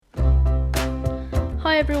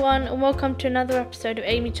Hi everyone, and welcome to another episode of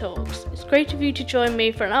Amy Talks. It's great of you to join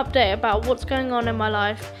me for an update about what's going on in my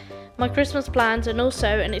life, my Christmas plans, and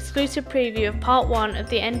also an exclusive preview of part 1 of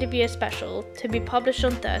the end of year special to be published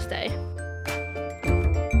on Thursday.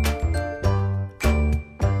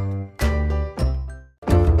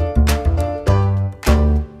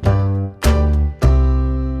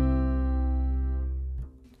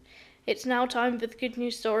 It's now time for the good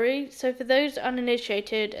news story. So for those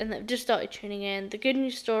uninitiated and that have just started tuning in, the good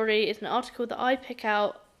news story is an article that I pick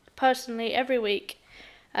out personally every week,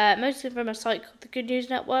 mostly from a site called the Good News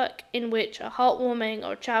Network, in which a heartwarming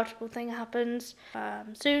or charitable thing happens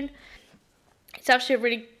soon. It's actually a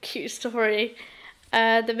really cute story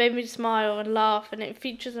that made me smile and laugh, and it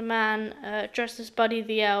features a man dressed as Buddy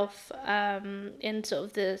the Elf in sort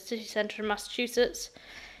of the city centre of Massachusetts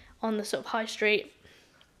on the sort of high street.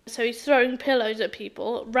 So he's throwing pillows at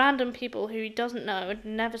people, random people who he doesn't know and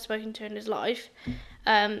never spoken to in his life,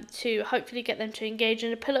 to hopefully get them to engage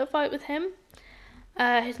in a pillow fight with him.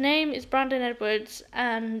 His name is Brandon Edwards,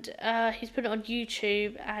 and he's put it on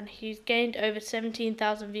YouTube, and he's gained over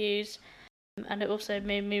 17,000 views, and it also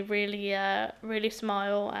made me really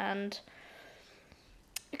smile and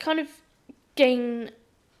kind of gain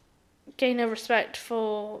a respect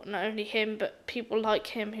for not only him but people like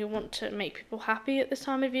him who want to make people happy at this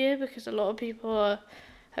time of year, because a lot of people are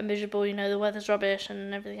miserable, the weather's rubbish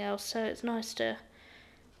and everything else, so it's nice to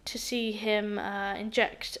see him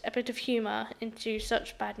inject a bit of humour into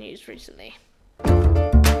such bad news recently.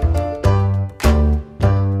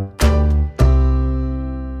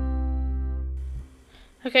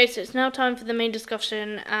 Okay, so it's now time for the main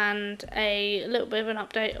discussion and a little bit of an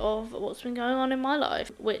update of what's been going on in my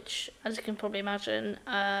life, which, as you can probably imagine,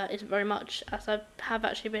 isn't very much, as I have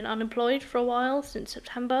actually been unemployed for a while, since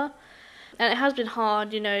September. And it has been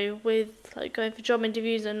hard, with going for job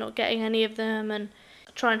interviews and not getting any of them, and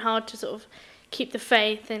trying hard to sort of keep the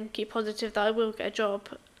faith and keep positive that I will get a job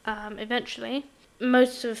eventually.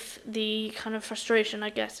 Most of the kind of frustration,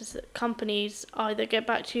 I guess, is that companies either get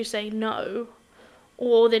back to you saying no,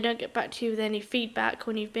 or they don't get back to you with any feedback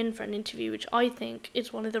when you've been for an interview, which I think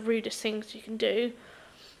is one of the rudest things you can do,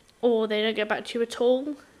 or they don't get back to you at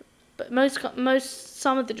all. But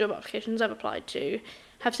some of the job applications I've applied to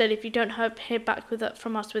have said if you don't hear back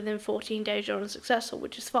from us within 14 days, you're unsuccessful,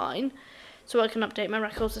 which is fine, so I can update my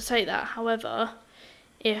records to say that. However,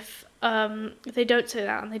 if they don't say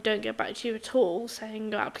that and they don't get back to you at all,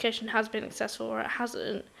 saying your application has been successful or it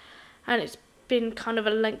hasn't, and it's been kind of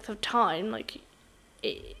a length of time,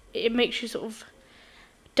 it makes you sort of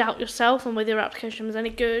doubt yourself and whether your application was any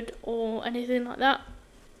good or anything like that.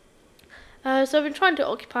 So I've been trying to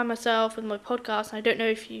occupy myself with my podcast, and I don't know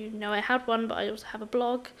if you know I had one, but I also have a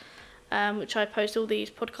blog, which I post all these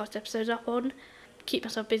podcast episodes up on. Keep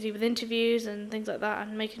myself busy with interviews and things like that,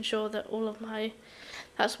 and making sure that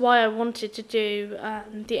that's why I wanted to do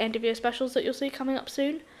the end of year specials that you'll see coming up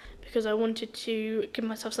soon, because I wanted to give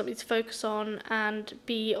myself something to focus on and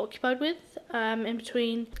be occupied with in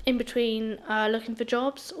between looking for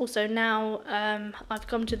jobs. Also now I've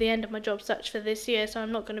come to the end of my job search for this year, so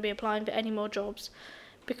I'm not going to be applying for any more jobs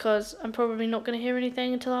because I'm probably not going to hear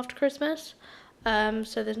anything until after Christmas,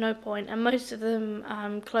 so there's no point, and most of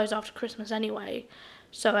them close after Christmas anyway,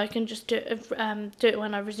 so I can just do it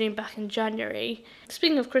when I resume back in January.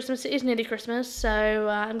 Speaking of Christmas, it is nearly Christmas, so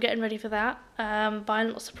I'm getting ready for that, buying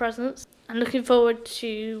lots of presents, and looking forward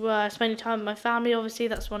to spending time with my family. Obviously,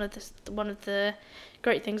 that's one of the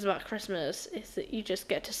great things about Christmas, is that you just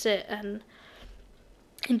get to sit and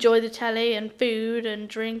enjoy the telly and food and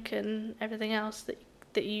drink and everything else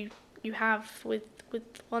that you have with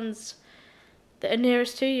ones that are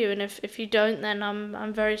nearest to you. And if you don't, then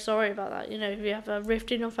I'm very sorry about that. If you have a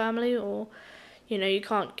rift in your family, or you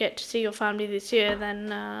can't get to see your family this year,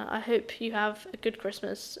 then I hope you have a good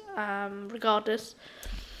Christmas regardless.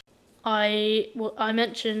 I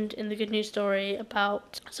mentioned in the good news story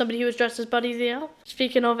about somebody who was dressed as Buddy the Elf.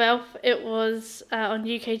 Speaking of Elf, it was on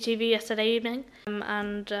UK TV yesterday evening,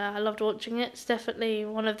 and I loved watching it. It's definitely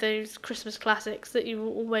one of those Christmas classics that you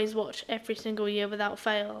will always watch every single year without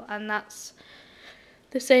fail, and that's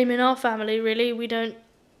the same in our family, really.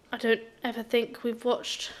 I don't ever think we've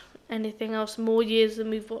watched anything else more years than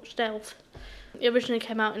we've watched Elf. It originally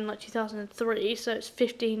came out in 2003, so it's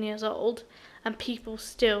 15 years old, and people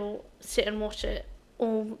still sit and watch it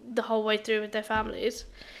the whole way through with their families.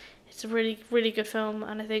 It's a really, really good film,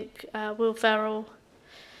 and I think Will Ferrell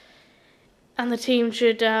and the team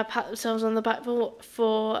should pat themselves on the back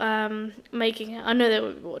for making it. I know they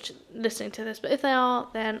won't be listening to this, but if they are,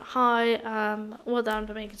 then hi, well done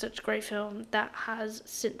for making such a great film that has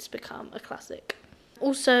since become a classic.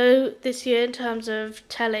 Also, this year, in terms of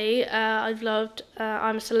telly, I've loved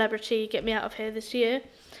I'm a Celebrity, Get Me Out of Here this year.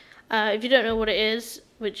 If you don't know what it is,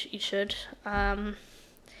 which you should,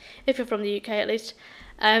 if you're from the UK at least,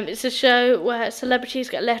 it's a show where celebrities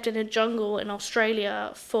get left in a jungle in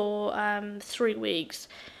Australia for 3 weeks,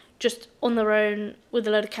 just on their own with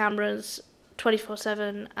a load of cameras,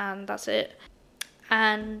 24/7, and that's it.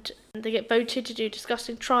 And they get voted to do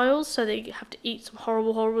disgusting trials, so they have to eat some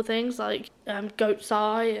horrible, horrible things like goat's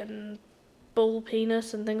eye and bull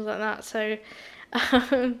penis and things like that. So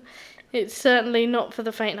it's certainly not for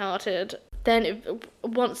the faint-hearted. Then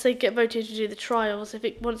once they get voted to do the trials,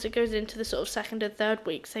 once it goes into the sort of second and third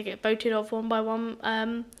weeks, they get voted off one by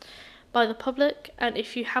one by the public. And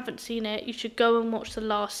if you haven't seen it, you should go and watch the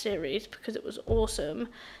last series because it was awesome.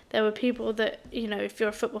 There were people that, if you're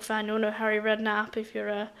a football fan, you'll know Harry Redknapp. If you're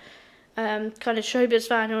a kind of showbiz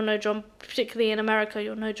fan, you'll know John, particularly in America,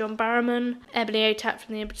 you'll know John Barrowman. Ebony Atat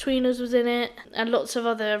from The Inbetweeners was in it, and lots of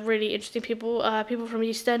other really interesting people. People from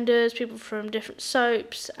EastEnders, people from different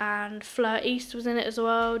soaps, and Fleur East was in it as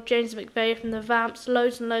well. James McVeigh from The Vamps,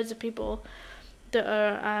 loads and loads of people that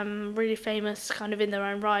are really famous kind of in their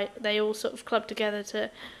own right. They all sort of clubbed together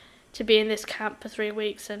to be in this camp for 3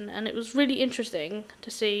 weeks, and it was really interesting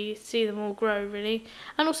to see them all grow, really,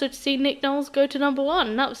 and also to see Nick Knowles go to number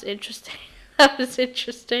 1. That was interesting. That was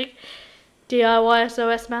interesting. DIY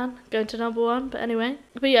SOS man going to number 1. But anyway,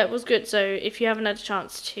 yeah, it was good. So if you haven't had a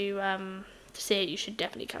chance to see it, you should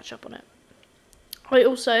definitely catch up on it. I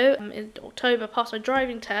also in October passed my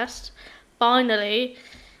driving test. Finally.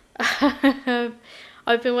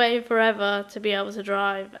 I've been waiting forever to be able to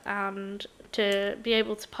drive, and to be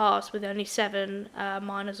able to pass with only 7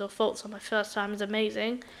 minors or faults on my first time is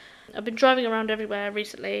amazing. I've been driving around everywhere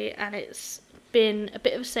recently, and it's been a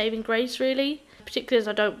bit of a saving grace, really, particularly as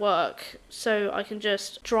I don't work, so I can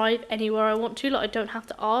just drive anywhere I want to. Like, I don't have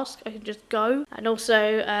to ask, I can just go. And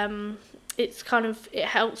also it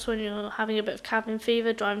helps when you're having a bit of cabin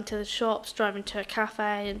fever, driving to the shops, driving to a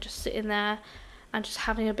cafe and just sitting there and just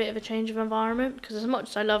having a bit of a change of environment, because as much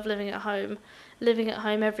as I love living at home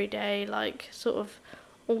every day, like sort of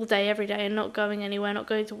all day every day, and not going anywhere, not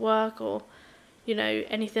going to work or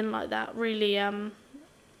anything like that, really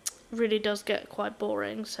really does get quite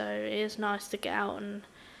boring. So it is nice to get out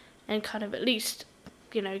and kind of at least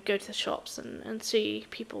go to the shops and see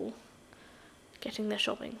people getting their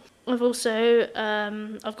shopping. I've also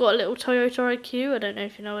I've got a little Toyota IQ. I don't know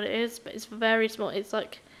if you know what it is, but it's very small. It's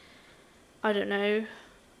like, I don't know,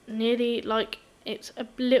 nearly like, it's a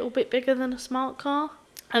little bit bigger than a smart car,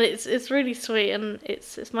 and it's really sweet, and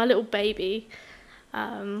it's my little baby.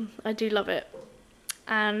 I do love it,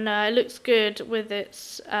 and it looks good with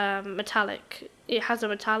its metallic. It has a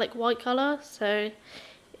metallic white colour, so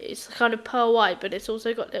it's kind of pearl white, but it's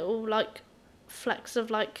also got little like flecks of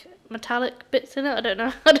like metallic bits in it. I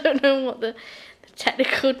don't know what the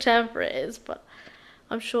technical term for it is, but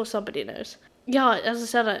I'm sure somebody knows. Yeah, as I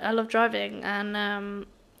said, I love driving, and I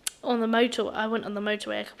went on the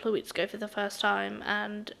motorway a couple of weeks ago for the first time,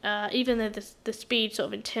 and even though the speed sort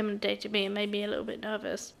of intimidated me and made me a little bit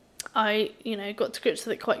nervous, I got to grips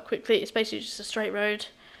with it quite quickly. It's basically just a straight road.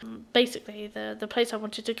 Basically, the place I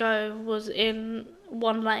wanted to go was in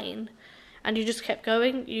one lane, and you just kept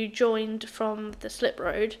going. You joined from the slip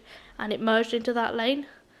road, and it merged into that lane.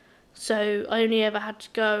 So I only ever had to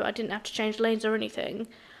go. I didn't have to change lanes or anything.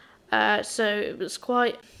 So it was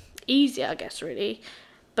quite easy, I guess, really.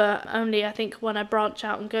 But only, I think, when I branch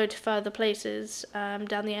out and go to further places down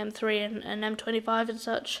the M3 and M25 and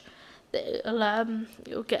such,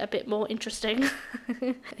 it'll get a bit more interesting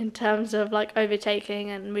in terms of like overtaking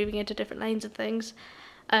and moving into different lanes and things.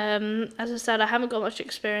 As I said, I haven't got much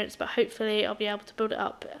experience, but hopefully I'll be able to build it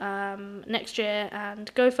up next year and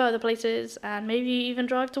go further places and maybe even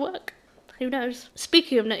drive to work. Who knows?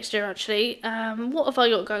 Speaking of next year, actually, what have I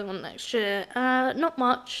got going on next year? Not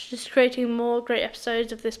much, just creating more great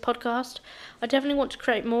episodes of this podcast. I definitely want to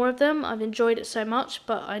create more of them. I've enjoyed it so much,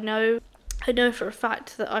 but I know for a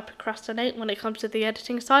fact that I procrastinate when it comes to the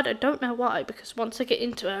editing side. I don't know why, because once I get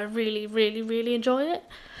into it, I really, really, really enjoy it.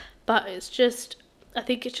 But I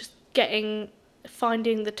think it's just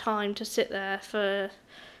finding the time to sit there for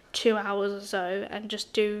 2 hours or so and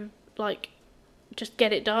just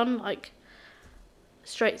get it done, like,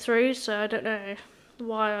 straight through. So I don't know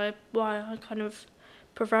why I kind of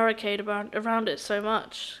prevaricate around it so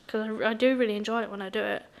much, because I do really enjoy it when I do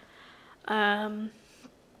it.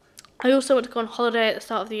 I also want to go on holiday at the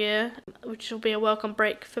start of the year, which will be a welcome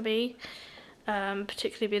break for me.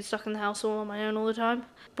 particularly being stuck in the house all on my own all the time.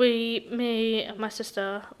 Me and my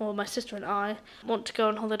sister and I, want to go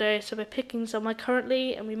on holiday, so we're picking somewhere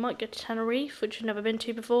currently, and we might go to Tenerife, which we've never been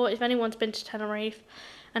to before. If anyone's been to Tenerife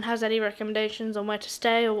and has any recommendations on where to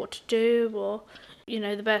stay or what to do, or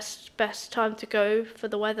the best time to go for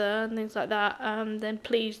the weather and things like that, then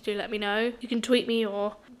please do let me know. You can tweet me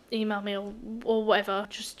or email me or whatever.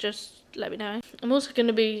 Just let me know. I'm also going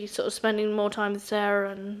to be sort of spending more time with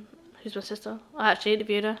Sarah, and who's my sister. I actually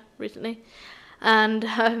interviewed her recently, and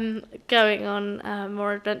going on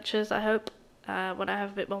more adventures, I hope, when I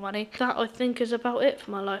have a bit more money. That, I think, is about it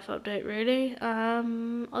for my life update, really.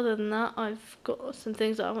 Other than that, I've got some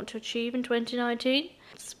things that I want to achieve in 2019,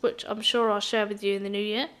 which I'm sure I'll share with you in the new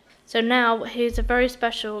year. So now, here's a very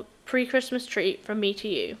special pre-Christmas treat from me to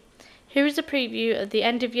you. Here is a preview of the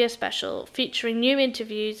end-of-year special, featuring new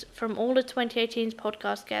interviews from all of 2018's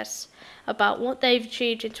podcast guests about what they've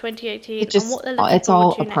achieved in 2018 and what they're looking forward to next year. It's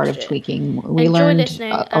all a part of tweaking. We learned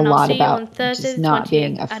a lot about just not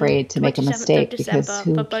being afraid to make a mistake, because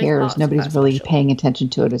who cares? Nobody's really paying attention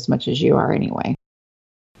to it as much as you are anyway.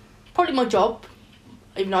 Probably my job,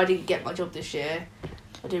 even though I didn't get my job this year.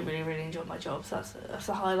 I do really, really enjoy my job, so that's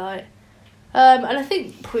a highlight. And I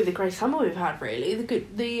think probably the great summer we've had, really,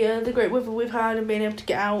 the great weather we've had and being able to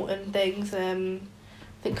get out and things. I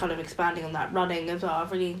think kind of expanding on that, running as well.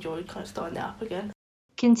 I've really enjoyed kind of starting that up again.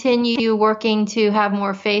 Continue working to have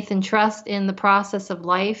more faith and trust in the process of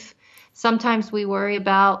life. Sometimes we worry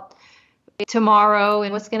about tomorrow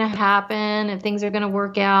and what's going to happen and things are going to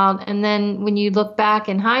work out. And then when you look back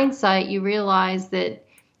in hindsight, you realize that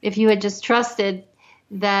if you had just trusted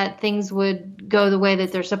that things would go the way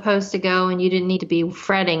that they're supposed to go, and you didn't need to be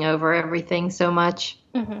fretting over everything so much.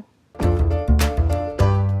 Mm-hmm.